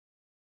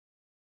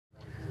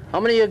How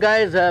many of you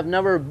guys have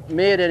never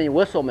made any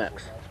whistle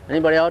mix?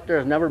 Anybody out there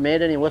has never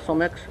made any whistle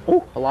mix?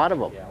 Oh, a lot of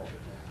them.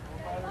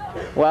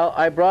 Well,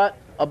 I brought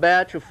a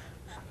batch of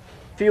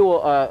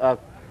fuel,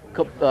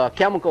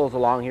 chemicals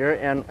along here,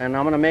 and I'm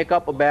going to make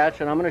up a batch,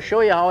 and I'm going to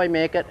show you how I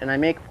make it. And I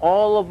make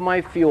all of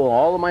my fuel,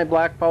 all of my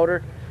black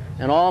powder,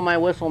 and all of my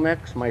whistle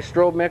mix, my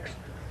strobe mix.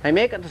 I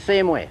make it the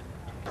same way.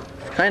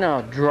 It's kind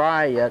of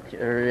dry yet,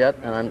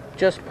 and I'm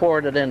just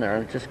poured it in there.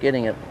 I'm just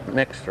getting it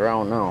mixed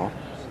around now.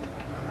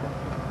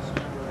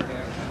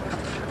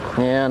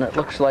 And it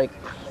looks like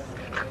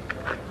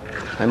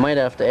I might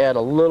have to add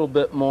a little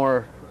bit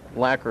more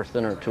lacquer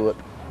thinner to it.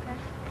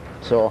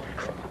 So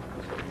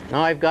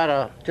now I've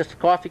got just a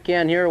coffee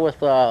can here with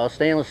a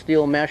stainless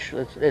steel mesh.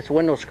 It's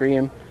window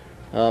screen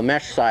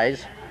mesh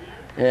size.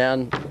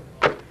 And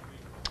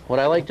what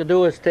I like to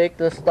do is take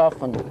this stuff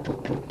and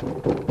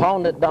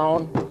pound it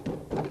down.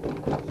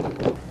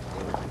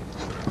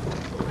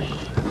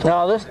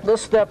 Now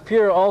this step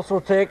here also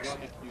takes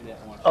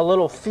a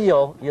little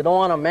feel. You don't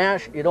want to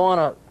mash, you don't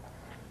want to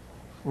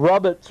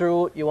rub it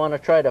through, you want to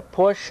try to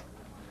push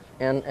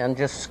and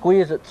just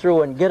squeeze it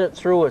through and get it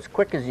through as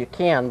quick as you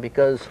can,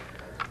 because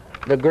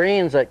the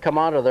grains that come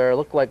out of there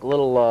look like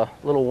little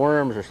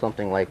worms or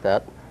something like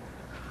that.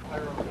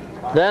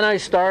 Then I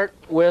start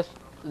with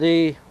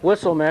the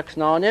whistle mix.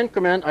 Now an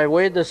increment, I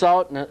weighed this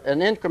out, and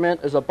an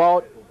increment is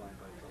about,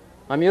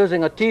 I'm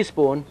using a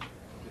teaspoon,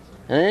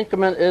 an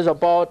increment is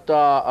about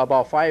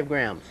 5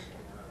 grams.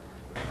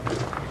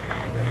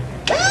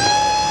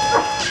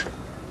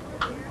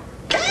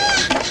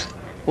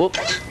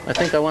 Whoops, I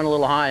think I went a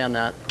little high on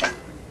that.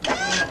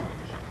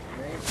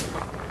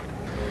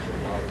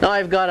 Now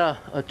I've got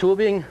a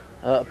tubing,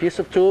 a piece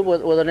of tube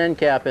with an end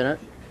cap in it,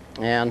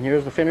 and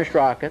here's the finished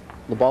rocket.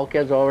 The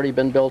bulkhead's already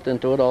been built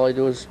into it. All I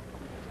do is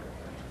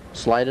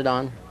slide it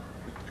on,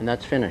 and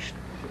that's finished.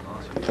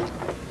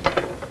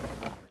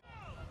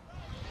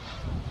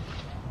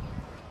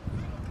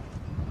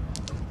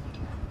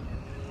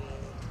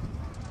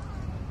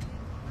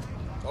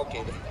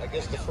 Okay, I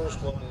guess the first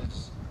one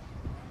is,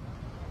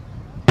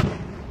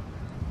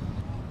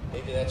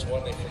 maybe that's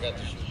one they forgot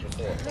to shoot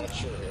before, I'm not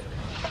sure.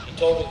 He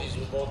told me these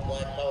were both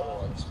black powder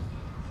ones.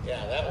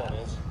 Yeah, that one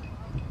is.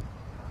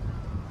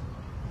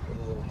 Put a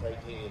little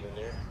titanium in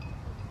there.